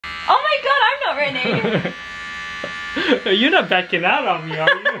Oh my god, I'm not ready. You're not backing out on me, are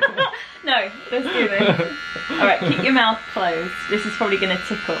you? No, let's do this. Alright, keep your mouth closed. This is probably gonna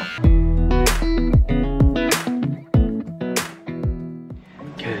tickle.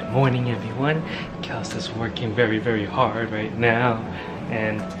 Good morning, everyone. Kels is working very, very hard right now,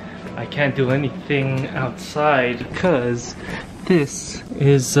 and I can't do anything outside because this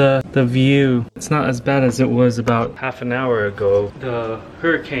is the view. It's not as bad as it was about half an hour ago. The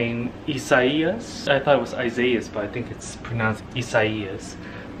hurricane Isaias, I thought it was Isaias, but I think it's pronounced Isaias.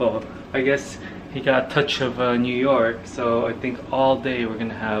 Well, I guess he got a touch of New York, so I think all day we're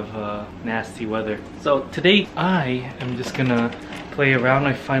gonna have nasty weather. So today I am just gonna play around.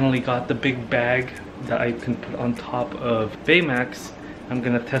 I finally got the big bag that I can put on top of Baymax. I'm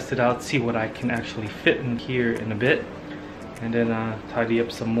gonna test it out, see what I can actually fit in here in a bit, and then tidy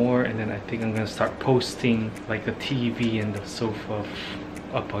up some more, and then I think I'm gonna start posting like the TV and the sofa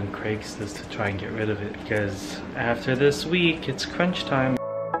up on Craigslist to try and get rid of it, because after this week it's crunch time.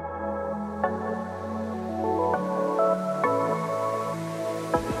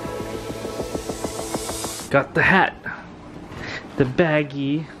 Got the hat, the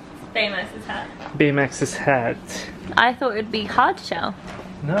baggy Baymax's hat. Baymax's hat. I thought it would be hard shell.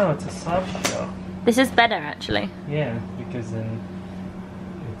 No, it's a soft shell. This is better actually. Yeah, because then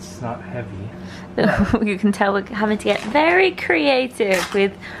it's not heavy. You can tell we're having to get very creative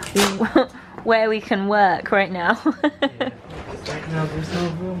with where we can work right now. Yeah, right now there's no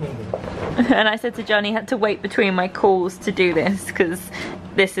room in there. And I said to John he had to wait between my calls to do this because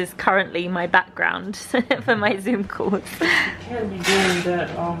this is currently my background for my Zoom calls. You can't be doing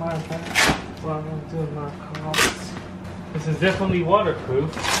that all my time while I'm doing my calls. This is definitely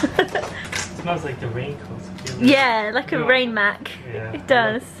waterproof. It smells like the raincoat. Yeah, like a rain mac. Yeah, it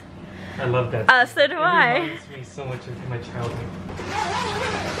does. I love that. So do I. It reminds me so much of my childhood.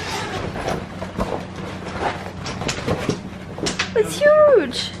 It's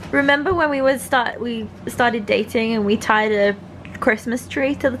huge. Remember when we started dating and we tied a Christmas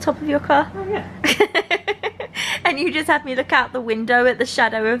tree to the top of your car? Oh yeah. And you just had me look out the window at the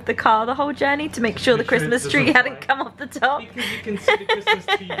shadow of the car the whole journey to make sure the Christmas tree hadn't come off the top. Because you can see the Christmas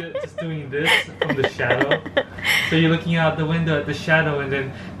tree just doing this from the shadow. So you're looking out the window at the shadow, and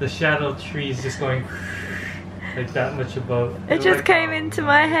then the shadow tree is just going like that much above. It just came into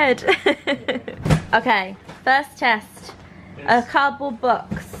my head. Okay, first test. Yes. A cardboard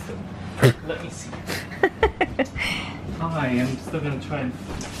box. Let me see. I am still gonna try and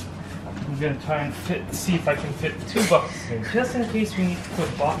see if I can fit 2 boxes in, just in case we need to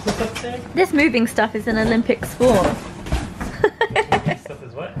put boxes up there. This moving stuff is an Olympic sport. Moving stuff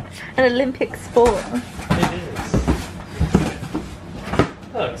is what? An Olympic sport. It is.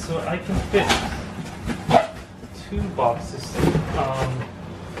 Look, so I can fit 2 boxes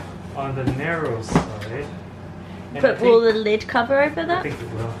on the narrow side. And But will the lid cover over I that? think it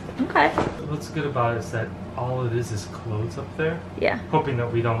will. Okay. What's good about it is that all it is clothes up there. Yeah. Hoping that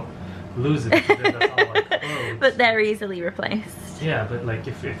we don't lose it, because then that's all our clothes. But they're easily replaced. Yeah, but like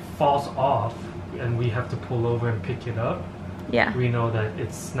if it falls off and we have to pull over and pick it up, Yeah. we know that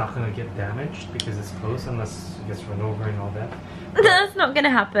it's not going to get damaged because it's closed unless it gets run over and all that. That's not gonna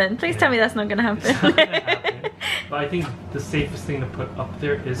happen. Please tell me that's not gonna happen. It's not gonna happen. But I think the safest thing to put up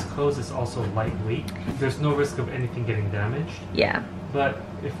there is clothes. It's also lightweight. There's no risk of anything getting damaged. Yeah. But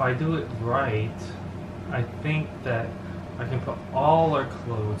if I do it right, I think that I can put all our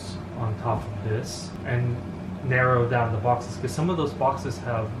clothes on top of this and narrow down the boxes, because some of those boxes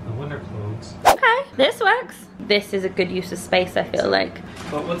have the winter clothes. Okay, this works. This is a good use of space, I feel like.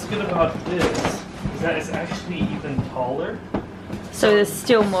 But what's good about this is that it's actually even taller. So there's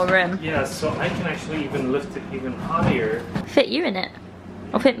still more room. Yeah, so I can actually even lift it even higher. Fit you in it.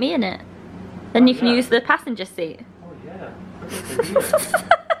 Or fit me in it. Then you can use the passenger seat. Oh yeah, perfect idea.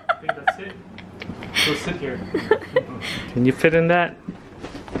 I think that's it. Go sit here. Can you fit in that?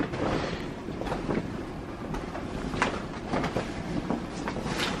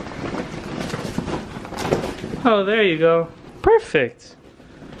 Oh, there you go. Perfect.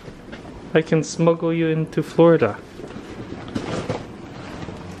 I can smuggle you into Florida.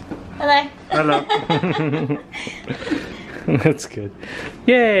 Hello. Hello. That's good.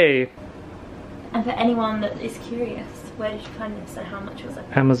 Yay! And for anyone that is curious, where did you find this and how much was it?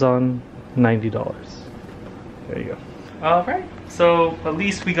 Amazon, $90. There you go. Alright, so at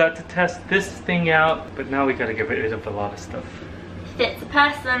least we got to test this thing out, but now we gotta get rid of a lot of stuff. Fits a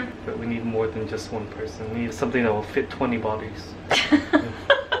person. But we need more than just one person. We need something that will fit 20 bodies.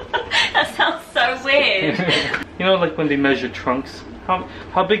 That sounds so weird. You know, like when they measure trunks?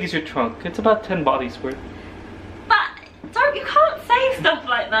 How big is your trunk? It's about 10 bodies worth. But you can't say stuff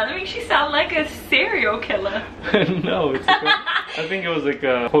like that. That makes you sound like a serial killer. No, it's like I think it was like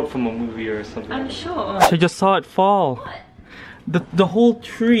a quote from a movie or something. I'm sure. I just saw it fall. What? The whole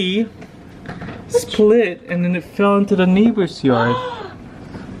tree split and then it fell into the neighbor's yard.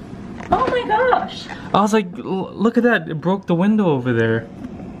 Oh my gosh. I was like, look at that. It broke the window over there.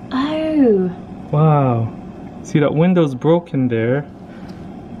 Oh. Wow. See, that window's broken there.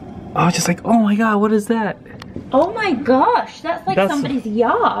 I was just like, oh my god, what is that? Oh my gosh, that's like somebody's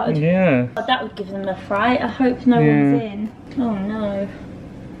yard. Yeah. Oh, that would give them a fright. I hope no one's in. Oh no.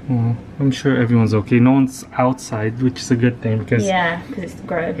 Well, I'm sure everyone's okay. No one's outside, which is a good thing because it's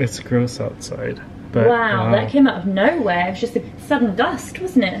gross. It's gross outside. But, wow, that came out of nowhere. It was just a sudden gust,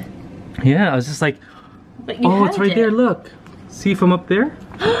 wasn't it? Yeah, I was just like, oh, it's right there. Look, see from up there?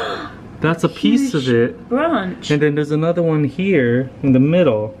 That's a piece of it. Branch. And then there's another one here in the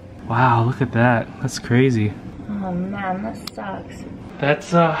middle. Wow, look at that. That's crazy. Oh man, that sucks.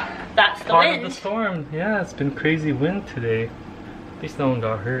 That's the part wind. of the storm. Yeah, it's been crazy wind today. At least no one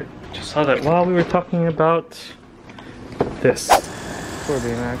got hurt. Just saw that while we were talking about this. Poor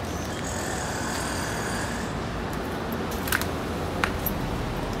Baymax.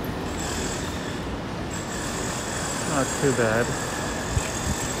 Not too bad.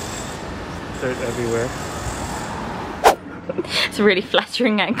 Dirt everywhere. It's a really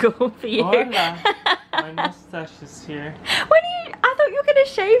flattering angle for you. Hola. My mustache is here. When I thought you were going to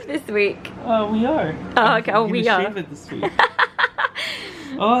shave this week. We are. Oh, okay. Oh, we are. Shave it this week.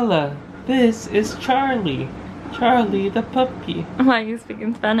 Hola. This is Charlie. Charlie the puppy. Why are you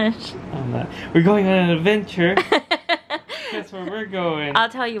speaking Spanish? I'm not. We're going on an adventure. Guess where we're going. I'll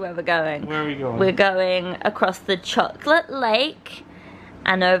tell you where we're going. Where are we going? We're going across the Chocolate Lake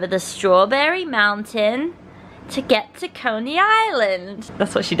and over the Strawberry Mountain to get to Coney Island.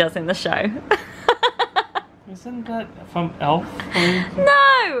 That's what she does in the show. Isn't that from Elf?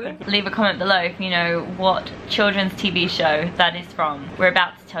 No! Leave a comment below if you know what children's TV show that is from. We're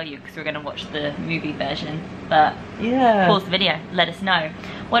about to tell you because we're going to watch the movie version. But yeah, pause the video, let us know.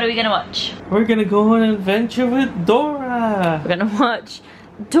 What are we going to watch? We're going to go on an adventure with Dora. We're going to watch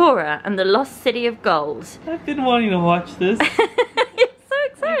Dora and the Lost City of Gold. I've been wanting to watch this. You're so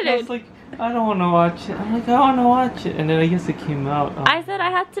excited. I was like, I don't want to watch it. I'm like, I want to watch it. And then I guess it came out. I said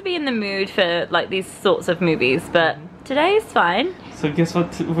I had to be in the mood for like these sorts of movies, but today is fine. So guess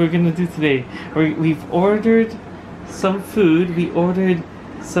what we're going to do today? We've ordered some food. We ordered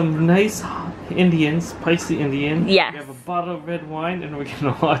some nice Indian, spicy Indian. Yes. We have a bottle of red wine and we're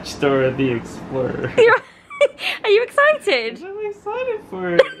going to watch Dora the Explorer. Are you excited? I'm excited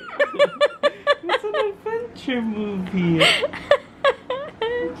for it. It's an adventure movie.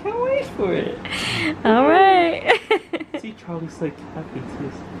 I can't wait for it. Alright. See, Charlie's like happy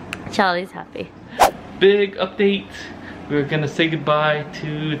too. Charlie's happy. Big update. We're gonna say goodbye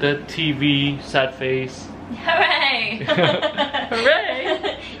to the TV, sad face. Hooray!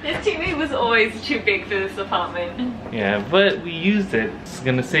 Hooray! This TV was always too big for this apartment. Yeah, but we used it. It's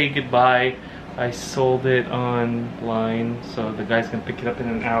gonna say goodbye. I sold it online, so the guy's gonna pick it up in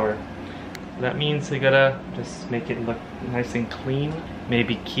an hour. That means I gotta just make it look nice and clean.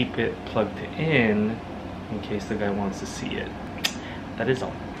 Maybe keep it plugged in case the guy wants to see it. That is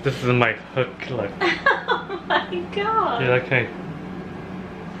all. This is my hook look. Oh my god. You're like, hey,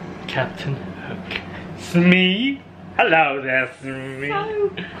 Captain Hook. It's me? Hello there, it's me.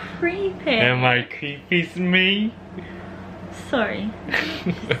 So creepy. Am I creepy? It's me? Sorry.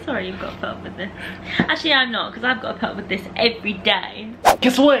 Sorry you've got to put up with this. Actually, I'm not, because I've got to put up with this every day.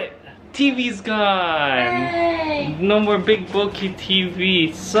 Guess what? TV's gone. Hey. No more big bulky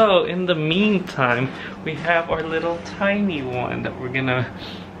TV. So in the meantime, we have our little tiny one that we're gonna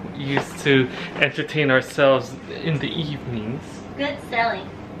use to entertain ourselves in the evenings. Good selling.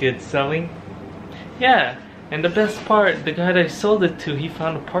 Good selling? Yeah. And the best part, the guy that I sold it to, he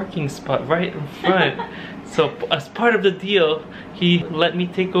found a parking spot right in front. So as part of the deal, he let me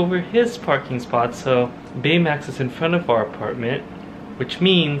take over his parking spot. So Baymax is in front of our apartment, which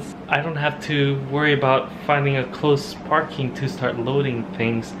means I don't have to worry about finding a close parking to start loading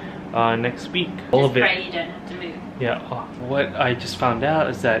things next week. All of it. Just pray you don't have to move. Yeah. What I just found out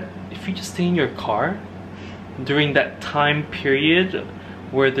is that if you just stay in your car during that time period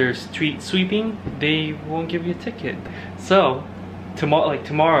where there's street sweeping, they won't give you a ticket. So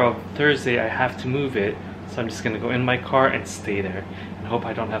tomorrow, Thursday, I have to move it. So I'm just gonna go in my car and stay there and hope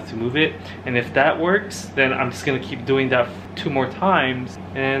I don't have to move it. And if that works, then I'm just gonna keep doing that 2 more times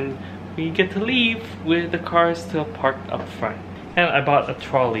and we get to leave with the car still parked up front. And I bought a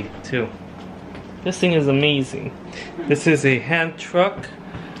trolley too. This thing is amazing. This is a hand truck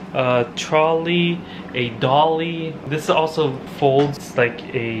a trolley, a dolly. This also folds like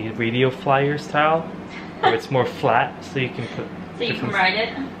a radio flyer style, where it's more flat, so you can put. So you can ride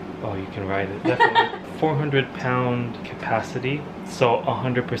it. Oh, you can ride it, definitely. 400-pound capacity, so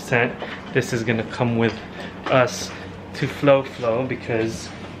 100%. This is gonna come with us to Flow because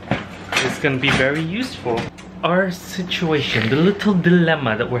it's gonna be very useful. Our situation, the little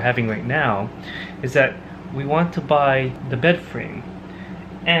dilemma that we're having right now, is that we want to buy the bed frame,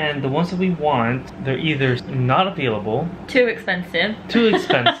 and the ones that we want, they're either not available, too expensive,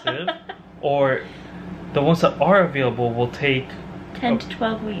 or the ones that are available will take 10 to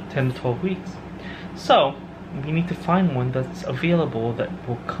 12 weeks. 10 to 12 weeks. So we need to find one that's available that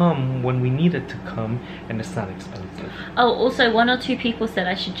will come when we need it to come, and it's not expensive. Oh, also 1 or 2 people said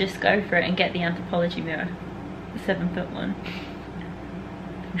I should just go for it and get the anthropology mirror, the 7-foot one.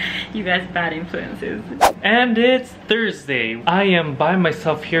 You guys bad influences. And it's Thursday. I am by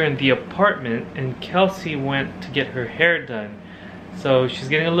myself here in the apartment, and Kelsey went to get her hair done. So she's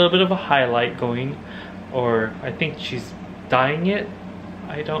getting a little bit of a highlight going, or I think she's dyeing it.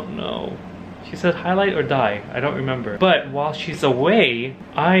 I don't know. She said highlight or dye, I don't remember. But while she's away,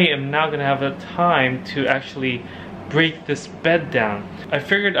 I am now gonna have a time to actually break this bed down. I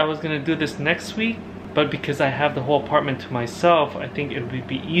figured I was gonna do this next week, but because I have the whole apartment to myself, I think it would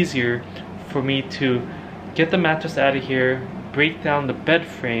be easier for me to get the mattress out of here, break down the bed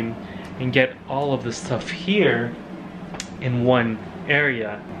frame, and get all of the stuff here in one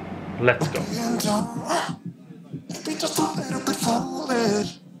area. Let's go.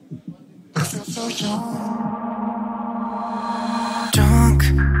 Drunk,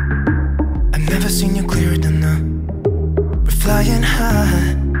 I've never seen you clearer than now. We're flying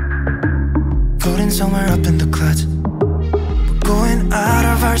high, floating somewhere up in the clouds. We're going out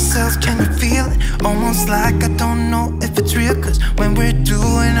of ourselves, can you feel it? Almost like I don't know if it's real, cause when we're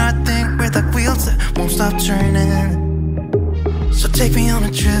doing our thing, we're like wheels that won't stop turning. So take me on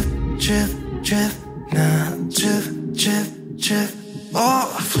a trip, now, trip. Oh,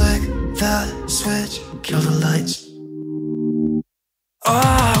 flick the switch, kill the lights.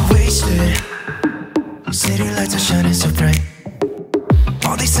 Oh, wasted. City lights are shining so bright.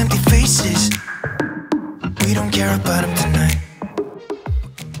 All these empty faces, we don't care about them tonight.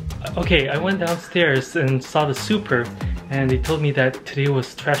 Okay, I went downstairs and saw the super, and they told me that today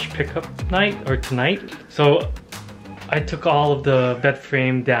was trash pickup night, or tonight. So I took all of the bed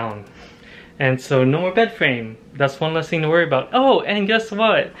frame down. And so no more bed frame. That's one less thing to worry about. Oh, and guess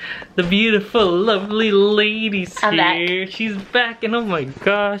what? The beautiful, lovely lady's here. Back. She's back, and oh my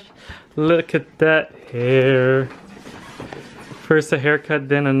gosh, look at that hair. First a haircut,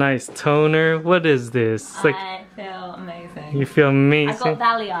 then a nice toner. What is this? I feel amazing. You feel amazing? I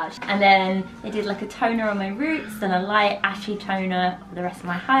got balayage, and then they did like a toner on my roots, then a light ashy toner for the rest of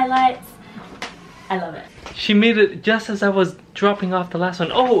my highlights. I love it. She made it just as I was dropping off the last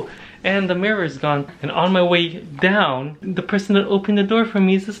one. Oh, and the mirror is gone. And on my way down, the person that opened the door for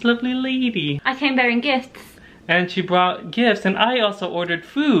me is this lovely lady. I came bearing gifts. And she brought gifts, and I also ordered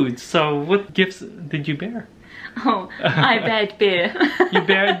food. So what gifts did you bear? Oh, I bared beer. You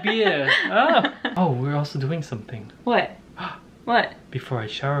bared beer. Oh. Oh, we're also doing something. What? What? Before I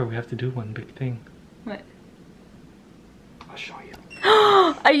shower, we have to do one big thing. What? I'll show you.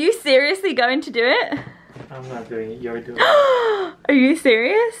 Are you seriously going to do it? I'm not doing it, you're doing it. Are you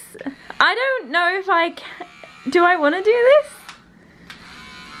serious? I don't know if I can. Do I want to do this?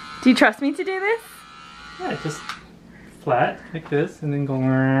 Do you trust me to do this? Yeah, just flat like this and then go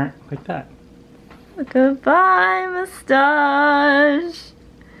like that. Goodbye, moustache.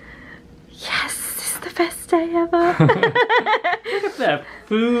 Yes, this is the best day ever. Look at that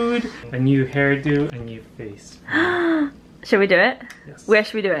food, a new hairdo, a new face. Should we do it? Yes. Where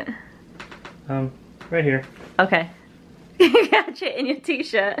should we do it? Right here. Okay. You catch it in your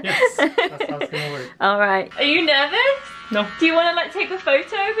t-shirt. Yes, that's how it's gonna work. Alright. Are you nervous? No. Do you want to like take a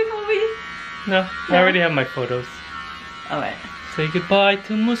photo before we... No, I already have my photos. Alright. Say goodbye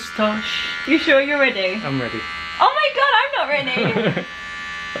to moustache. You sure you're ready? I'm ready. Oh my god, I'm not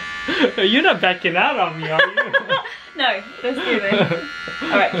ready. You're not backing out on me, are you? No, let's do this.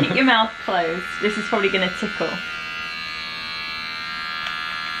 Alright, keep your mouth closed. This is probably gonna tickle.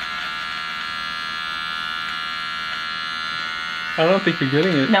 I don't think you're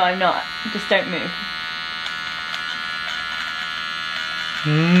getting it. No, I'm not. Just don't move.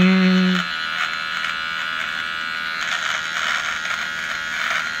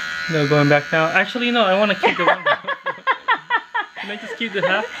 No, going back now. Actually, no, I want to keep the one. Can I just keep the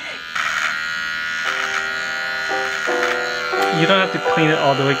half? You don't have to clean it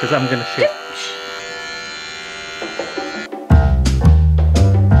all the way because I'm gonna shave.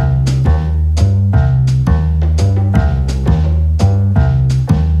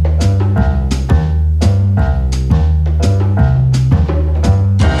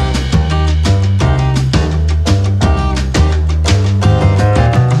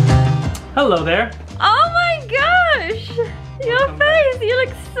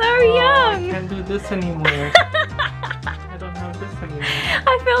 look so young. I can't do this anymore. I don't have this anymore.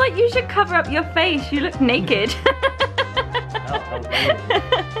 I feel like you should cover up your face. You look naked. I'm naked.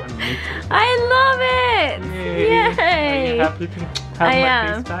 I love it. Yay. Are you happy to have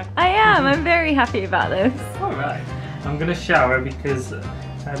my face back? I am. I'm very happy about this. Alright. I'm gonna shower because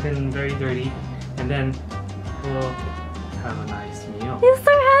I've been very dirty. And then we'll have a nice meal. You're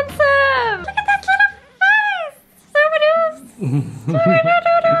so handsome. Look at that little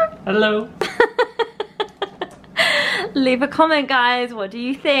face. Hello. Leave a comment, guys. What do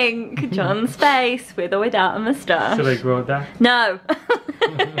you think? John's face with or without a moustache? Should I grow that? No.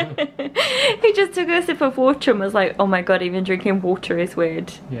 He just took a sip of water and was like, oh my god, even drinking water is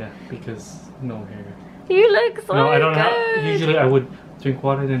weird. Yeah, because no hair. You look so No, I don't good. have. Usually I would drink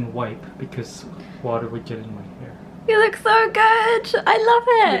water then wipe because water would get in my hair. You look so good. I love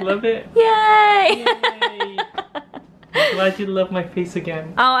it. You love it? Yay. Yay. I'm glad you love my face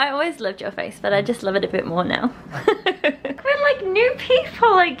again. Oh, I always loved your face, but I just love it a bit more now. We're like new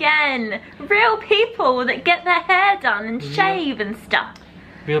people again. Real people that get their hair done and shave and stuff.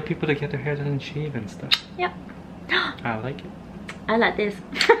 Real people that get their hair done and shave and stuff. Yep. I like it. I like this.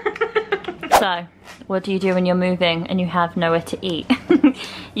 So, what do you do when you're moving and you have nowhere to eat?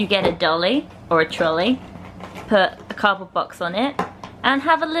 You get a dolly or a trolley, put a cardboard box on it, and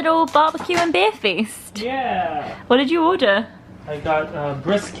have a little barbecue and beer feast. Yeah. What did you order? I got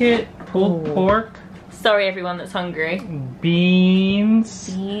brisket, pulled pork. Sorry everyone that's hungry. Beans.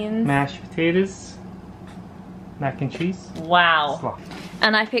 Beans. Mashed potatoes. Mac and cheese. Wow. Slop.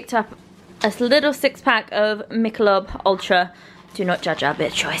 And I picked up a little 6-pack of Michelob Ultra. Do not judge our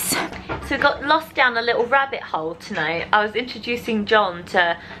beer choice. So we got lost down a little rabbit hole tonight. I was introducing John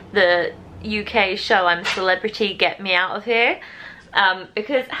to the UK show I'm a Celebrity, Get Me Out of Here.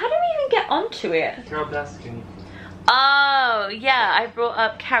 Because how do we even get onto it? Carol Baskin. Oh yeah, I brought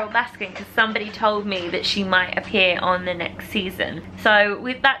up Carol Baskin because somebody told me that she might appear on the next season. So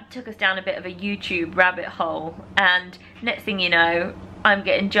that took us down a bit of a YouTube rabbit hole, and next thing you know, I'm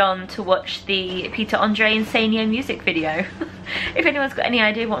getting John to watch the Peter Andre Insania music video. If anyone's got any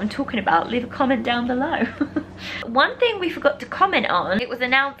idea what I'm talking about, leave a comment down below. One thing we forgot to comment on, it was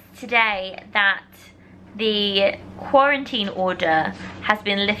announced today that the quarantine order has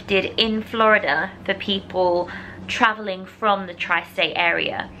been lifted in Florida for people traveling from the tri-state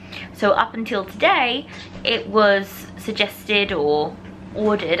area. So up until today, it was suggested or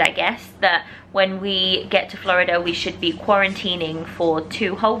ordered, I guess, that when we get to Florida we should be quarantining for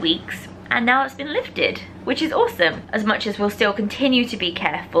 2 whole weeks, and now it's been lifted, which is awesome. As much as we'll still continue to be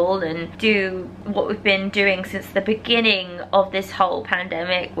careful and do what we've been doing since the beginning of this whole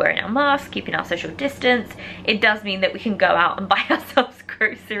pandemic, wearing our masks, keeping our social distance, it does mean that we can go out and buy ourselves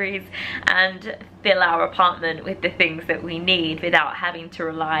groceries and fill our apartment with the things that we need without having to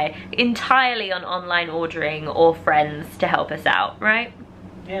rely entirely on online ordering or friends to help us out, right?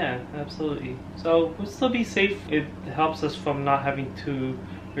 Yeah, absolutely. So we'll still be safe. It helps us from not having to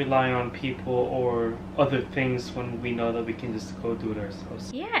rely on people or other things when we know that we can just go do it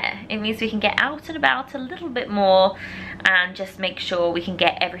ourselves. Yeah, it means we can get out and about a little bit more and just make sure we can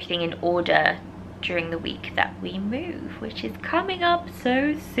get everything in order during the week that we move, which is coming up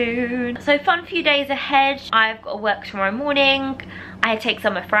so soon. So fun few days ahead. I've got to work tomorrow morning. I take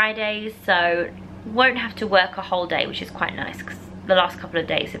summer Fridays, so won't have to work a whole day, which is quite nice because the last couple of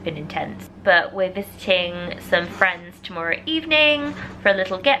days have been intense. But we're visiting some friends tomorrow evening for a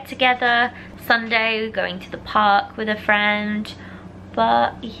little get together. Sunday we're going to the park with a friend.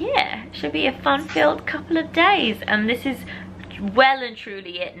 But yeah, it should be a fun filled couple of days, and this is well and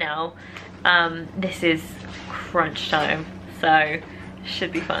truly it now. This is crunch time, so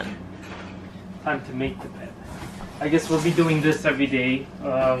should be fun. Time to make the bed. I guess we'll be doing this every day.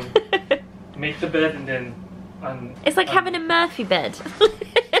 Make the bed and then it's like having a Murphy bed.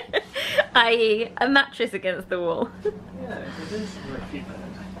 I.e. a mattress against the wall. Yeah, it is a Murphy bed.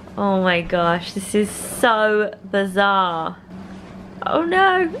 Oh my gosh, this is so bizarre. Oh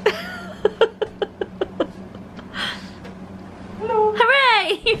no. Hello.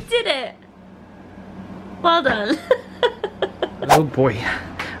 Hooray, you did it. Well done. Oh boy.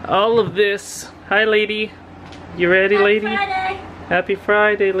 All of this. Hi lady. You ready, lady? Friday. Happy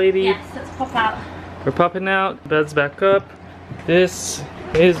Friday, lady. Yes, let's pop out. We're popping out. Bed's back up. This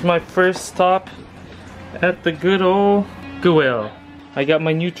is my first stop at the good old Goodwill. I got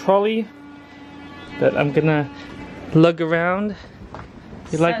my new trolley that I'm gonna lug around.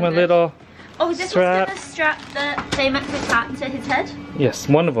 You So like my good. little Oh, is this strap? what's gonna strap the Baymax hat to his head? Yes,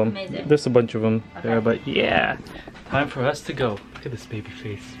 one of them. Amazing. There's a bunch of them Okay. there, but yeah. Time for us to go. Look at this baby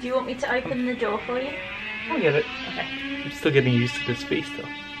face. Do you want me to open the door for you? I'll get it. Okay. I'm still getting used to this face though.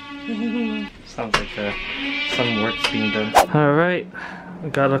 Sounds like some work's being done. Alright, I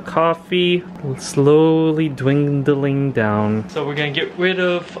got a coffee. Slowly dwindling down. So we're gonna get rid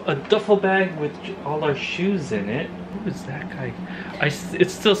of a duffel bag with all our shoes in it. Who is that guy?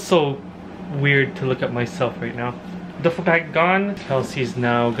 It's still so weird to look at myself right now. Duffel bag gone. Kelsey's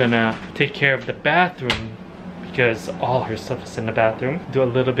now gonna take care of the bathroom because all her stuff is in the bathroom. Do a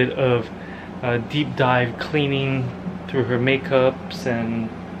little bit of deep dive cleaning through her makeups and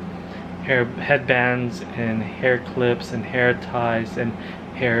hair headbands and hair clips and hair ties and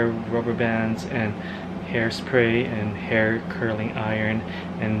hair rubber bands and hairspray and hair curling iron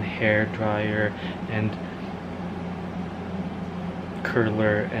and hair dryer and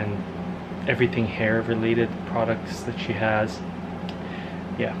curler and everything hair related products that she has.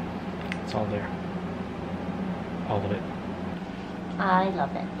 Yeah, it's all there. All of it. I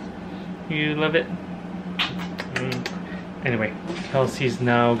love it. You love it? Anyway, Kelsey's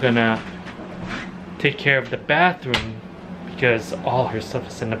now gonna take care of the bathroom because all her stuff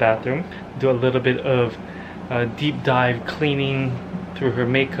is in the bathroom. Do a little bit of deep dive cleaning through her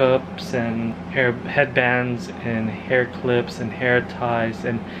makeups and hair headbands and hair clips and hair ties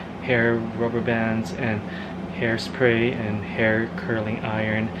and hair rubber bands and hairspray and hair curling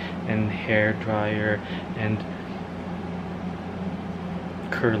iron and hair dryer and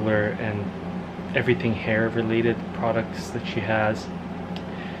curler and everything hair related products that she has.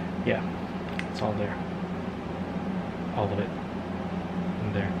 Yeah, it's all there. All of it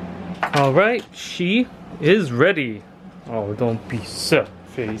in there. Alright, she is ready. Oh, don't be so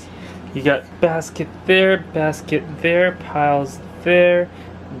face. You got basket there, piles there,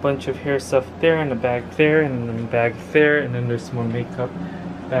 a bunch of hair stuff there, and a bag there, and then a bag there, and then there's some more makeup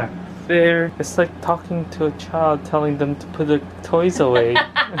back there. It's like talking to a child, telling them to put their toys away.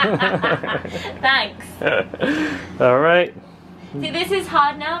 Thanks. Alright. See, this is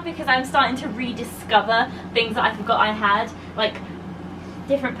hard now because I'm starting to rediscover things that I forgot I had, like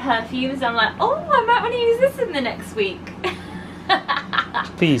different perfumes. I'm like, oh, I might want to use this in the next week.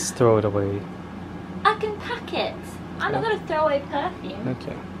 Please throw it away. I can pack it. I'm not going to throw away perfume.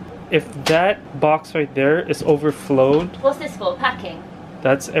 Okay. If that box right there is overflowed... What's this for? Packing?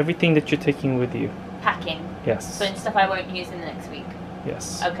 That's everything that you're taking with you. Packing? Yes. So stuff I won't use in the next week?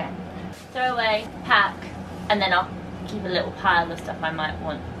 Yes. Okay. Throw away, pack, and then I'll keep a little pile of stuff I might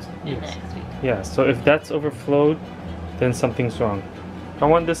want in the next week. Yeah, so if that's overflowed, then something's wrong. I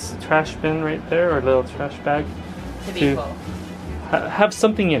want this trash bin right there, or a little trash bag, To be full. Have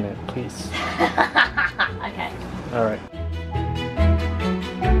something in it, please. Okay. Alright.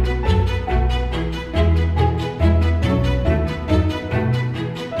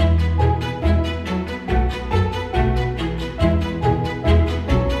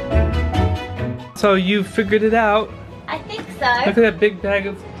 So you figured it out. I think so. Look at that big bag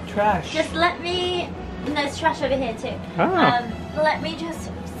of trash. Just let me... And there's trash over here too. Ah. Let me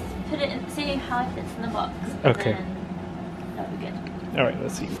just put it in, see how it fits in the box. Okay. That'll be good. Alright,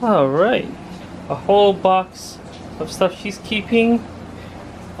 let's see. Alright. A whole box of stuff she's keeping.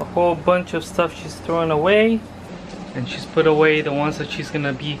 A whole bunch of stuff she's throwing away. And she's put away the ones that she's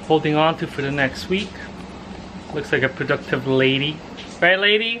gonna be holding on to for the next week. Looks like a productive lady. Right,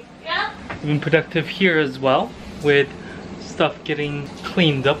 lady? Yeah? We've been productive here as well, with stuff getting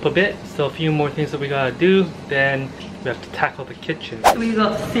cleaned up a bit. Still a few more things that we gotta do, then we have to tackle the kitchen. We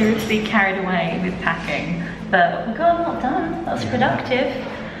got seriously carried away with packing, but we got a lot done. That was productive.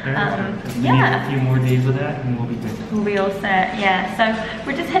 We need a few more days of that and we'll be good. We'll be all set, yeah. So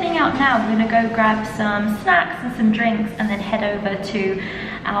we're just heading out now. We're gonna go grab some snacks and some drinks and then head over to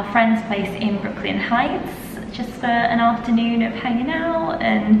our friend's place in Brooklyn Heights, just for an afternoon of hanging out,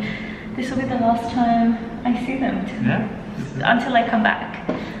 and this will be the last time I see them until I come back.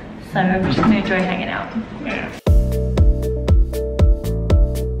 So we're just gonna enjoy hanging out. Yeah.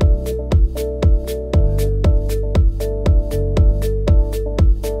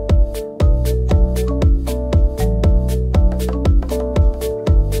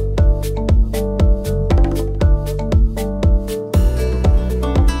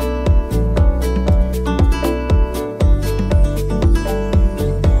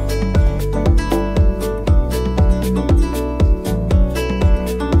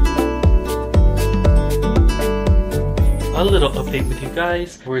 A little update with you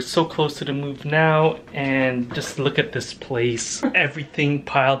guys. We're so close to the move now, and just look at this place. Everything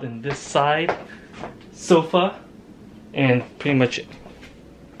piled in this side. Sofa and pretty much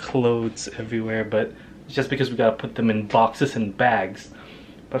clothes everywhere, but it's just because we gotta put them in boxes and bags.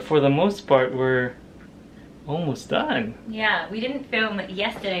 But for the most part, we're almost done. Yeah, we didn't film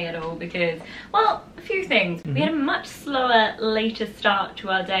yesterday at all because, well, a few things. We had a much slower, later start to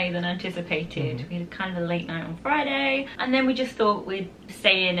our day than anticipated. We had kind of a late night on Friday, and then we just thought we'd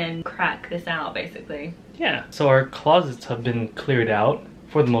stay in and crack this out, basically. Yeah, so our closets have been cleared out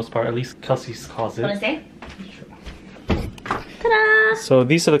for the most part, at least Kelsey's closet. Wanna see? Ta-da! So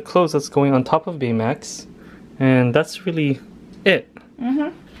these are the clothes that's going on top of Baymax, and that's really it.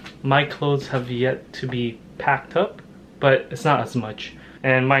 My clothes have yet to be packed up, but it's not as much,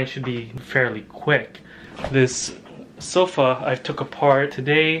 and mine should be fairly quick. This sofa I took apart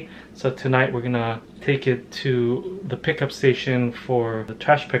today, so tonight we're gonna take it to the pickup station for the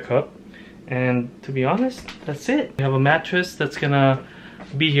trash pickup, and to be honest, that's it. We have a mattress that's gonna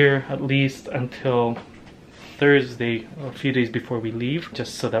be here at least until Thursday, a few days before we leave,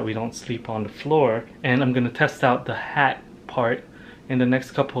 just so that we don't sleep on the floor. And I'm gonna test out the hat part in the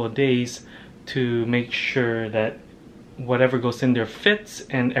next couple of days to make sure that whatever goes in there fits,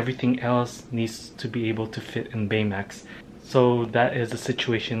 and everything else needs to be able to fit in Baymax. So that is the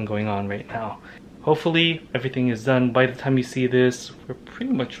situation going on right now. Hopefully everything is done by the time you see this. We're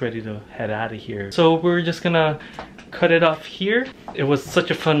pretty much ready to head out of here. So we're just gonna cut it off here. It was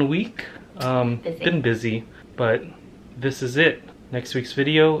such a fun week. Been busy, but this is it. Next week's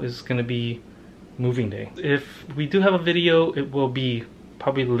video is gonna be moving day. If we do have a video, it will be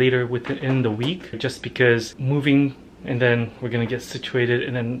probably later within the week, just because moving, and then we're gonna get situated,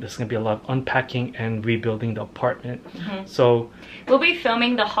 and then there's gonna be a lot of unpacking and rebuilding the apartment. So we'll be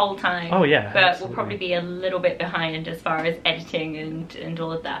filming the whole time. Oh yeah, but absolutely. We'll probably be a little bit behind as far as editing and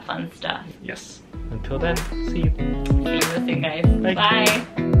all of that fun stuff. Yes. Until then, see you. See you soon, guys. Bye.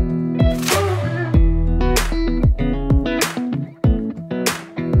 Bye.